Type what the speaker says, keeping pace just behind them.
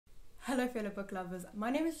Hello fellow book lovers, my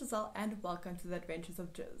name is Giselle and welcome to the Adventures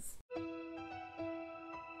of Giz.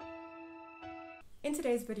 In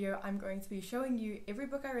today's video, I'm going to be showing you every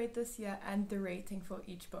book I read this year and the rating for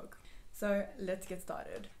each book. So let's get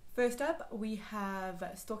started. First up, we have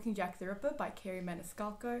Stalking Jack the Ripper by Kerri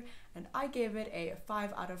Maniscalco, and I gave it a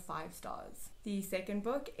 5 out of 5 stars. The second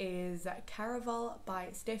book is Caraval by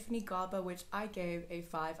Stephanie Garber, which I gave a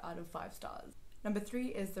 5 out of 5 stars. Number 3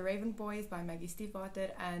 is The Raven Boys by Maggie Stiefvater,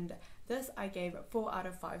 and this I gave 4 out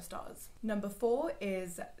of 5 stars. Number 4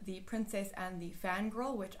 is The Princess and the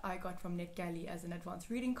Fangirl, which I got from NetGalley as an advanced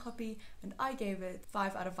reading copy, and I gave it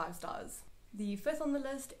 5 out of 5 stars. The fifth on the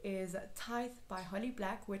list is Tithe by Holly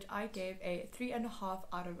Black, which I gave a 3.5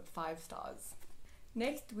 out of 5 stars.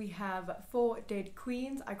 Next we have For Dead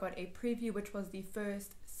Queens. I got a preview which was the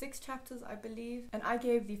first 6 chapters I believe, and I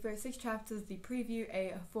gave the first 6 chapters, the preview,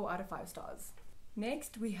 a 4 out of 5 stars.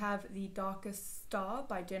 Next we have The Darkest Star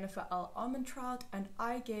by Jennifer L. Armentrout, and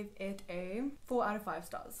I gave it a 4 out of 5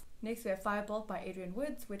 stars. Next we have Firebolt by Adrienne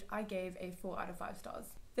Woods, which I gave a 4 out of 5 stars.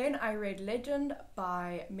 Then I read Legend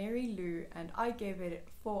by Mary Lou, and I gave it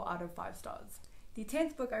 4 out of 5 stars. The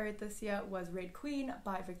 10th book I read this year was Red Queen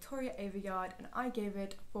by Victoria Aveyard, and I gave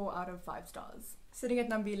it 4 out of 5 stars. Sitting at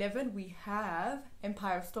number 11 we have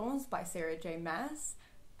Empire of Storms by Sarah J. Maas,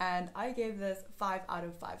 and I gave this 5 out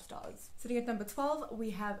of 5 stars. Sitting at number 12 we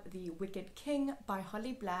have The Wicked King by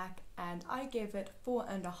Holly Black, and I gave it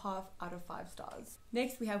 4.5 out of 5 stars.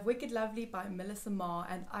 Next we have Wicked Lovely by Melissa Marr,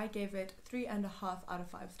 and I gave it 3.5 out of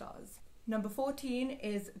 5 stars. Number 14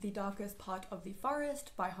 is The Darkest Part of the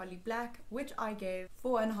Forest by Holly Black, which I gave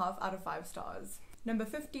 4.5 out of 5 stars. Number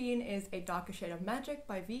 15 is A Darker Shade of Magic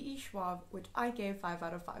by V.E. Schwab, which I gave 5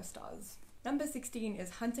 out of 5 stars. Number 16 is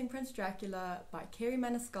Hunting Prince Dracula by Kerri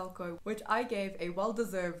Maniscalco, which I gave a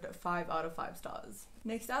well-deserved 5 out of 5 stars.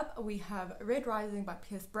 Next up we have Red Rising by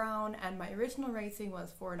Pierce Brown, and my original rating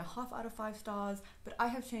was 4.5 out of 5 stars, but I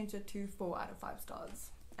have changed it to 4 out of 5 stars.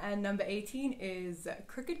 And number 18 is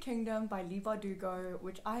Crooked Kingdom by Leigh Bardugo,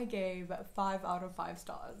 which I gave 5 out of 5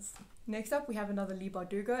 stars. Next up we have another Leigh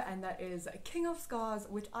Bardugo, and that is King of Scars,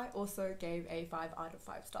 which I also gave a 5 out of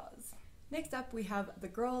 5 stars. Next up we have The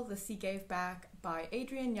Girl the Sea Gave Back by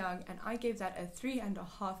Adrienne Young, and I gave that a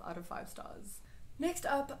 3.5 out of 5 stars. Next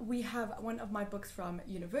up we have one of my books from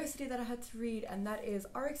university that I had to read, and that is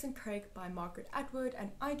Oryx and Crake by Margaret Atwood,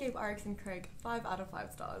 and I gave Oryx and Crake 5 out of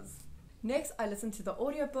 5 stars. Next I listened to the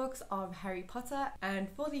audiobooks of Harry Potter, and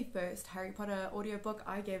for the first Harry Potter audiobook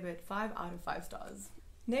I gave it 5 out of 5 stars.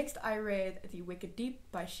 Next I read The Wicked Deep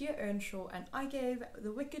by Shea Earnshaw, and I gave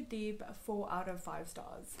The Wicked Deep 4 out of 5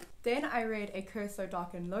 stars. Then I read A Curse So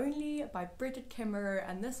Dark and Lonely by Bridget Kemmerer,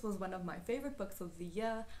 and this was one of my favorite books of the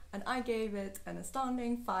year, and I gave it an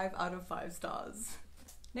astounding 5 out of 5 stars.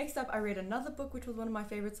 Next up I read another book which was one of my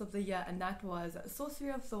favorites of the year, and that was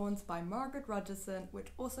Sorcery of Thorns by Margaret Rogerson,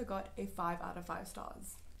 which also got a 5 out of 5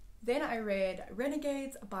 stars. Then I read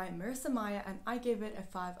Renegades by Marissa Meyer, and I gave it a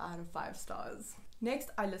 5 out of 5 stars.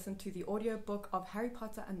 Next, I listened to the audiobook of Harry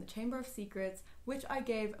Potter and the Chamber of Secrets, which I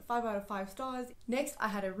gave 5 out of 5 stars. Next, I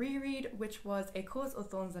had a reread, which was A Course of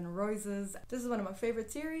Thorns and Roses. This is one of my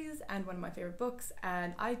favorite series and one of my favorite books,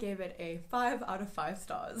 and I gave it a 5 out of 5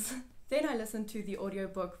 stars. Then I listened to the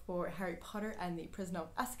audiobook for Harry Potter and the Prisoner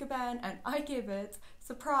of Azkaban, and I gave it,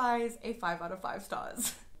 surprise, a 5 out of 5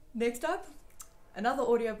 stars. Next up, another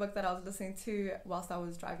audiobook that I was listening to whilst I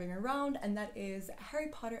was driving around, and that is Harry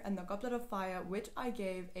Potter and the Goblet of Fire, which I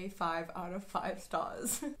gave a 5 out of 5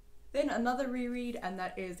 stars. Then another reread, and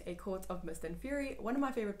that is A Court of Mist and Fury, one of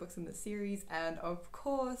my favorite books in the series, and of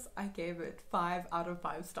course I gave it 5 out of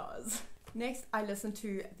 5 stars. Next I listened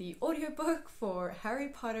to the audiobook for Harry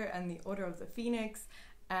Potter and the Order of the Phoenix,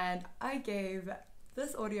 and I gave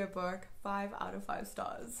this audiobook 5 out of 5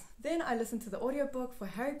 stars. Then I listened to the audiobook for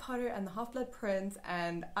Harry Potter and the Half-Blood Prince,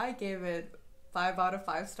 and I gave it 5 out of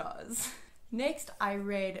 5 stars. Next I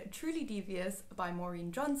read Truly Devious by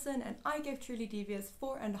Maureen Johnson, and I gave Truly Devious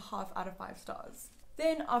 4.5 out of 5 stars.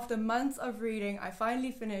 Then after months of reading I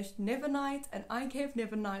finally finished Nevernight, and I gave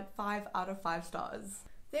Nevernight 5 out of 5 stars.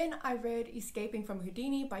 Then I read Escaping from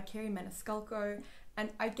Houdini by Kerri Maniscalco,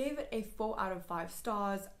 and I gave it a 4 out of 5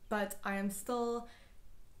 stars, but I am still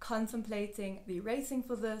contemplating the rating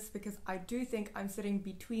for this because I do think I'm sitting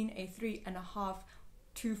between a 3.5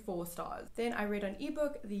 to 4 stars. Then I read an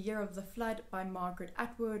ebook, The Year of the Flood by Margaret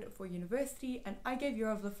Atwood for university, and I gave Year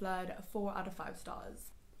of the Flood 4 out of 5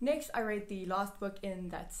 stars. Next I read the last book in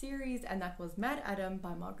that series, and that was Mad Adam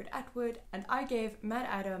by Margaret Atwood, and I gave Mad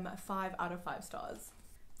Adam 5 out of 5 stars.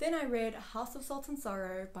 Then I read House of Salt and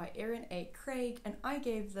Sorrow by Erin A. Craig, and I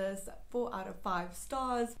gave this 4 out of 5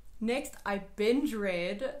 stars. Next, I binge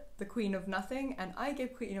read The Queen of Nothing, and I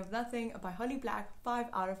gave Queen of Nothing by Holly Black 5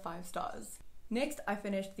 out of 5 stars. Next, I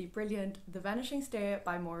finished the brilliant The Vanishing Stair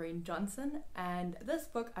by Maureen Johnson, and this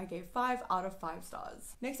book I gave 5 out of 5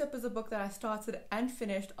 stars. Next up is a book that I started and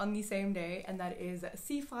finished on the same day, and that is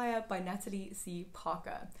Sea Fire by Natalie C.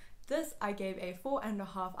 Parker. This I gave a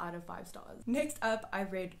 4.5 out of 5 stars. Next up, I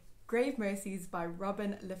read Grave Mercies by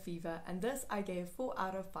Robin Lefevre, and this I gave 4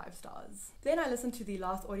 out of 5 stars. Then I listened to the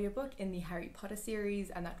last audiobook in the Harry Potter series,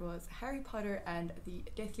 and that was Harry Potter and the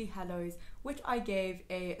Deathly Hallows, which I gave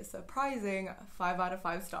a surprising 5 out of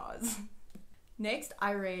 5 stars. Next,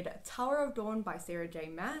 I read Tower of Dawn by Sarah J.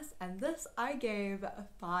 Maas, and this I gave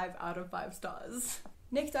 5 out of 5 stars.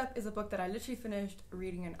 Next up is a book that I literally finished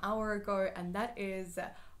reading an hour ago, and that is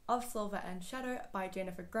Of Silver and Shadow by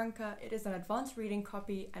Jennifer Grunker. It is an advanced reading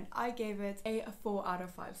copy, and I gave it a 4 out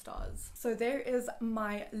of 5 stars. So there is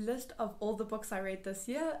my list of all the books I read this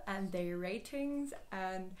year and their ratings,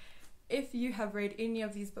 and if you have read any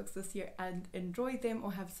of these books this year and enjoyed them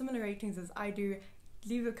or have similar ratings as I do,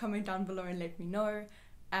 leave a comment down below and let me know.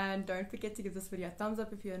 And don't forget to give this video a thumbs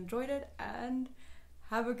up if you enjoyed it, and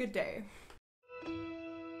have a good day.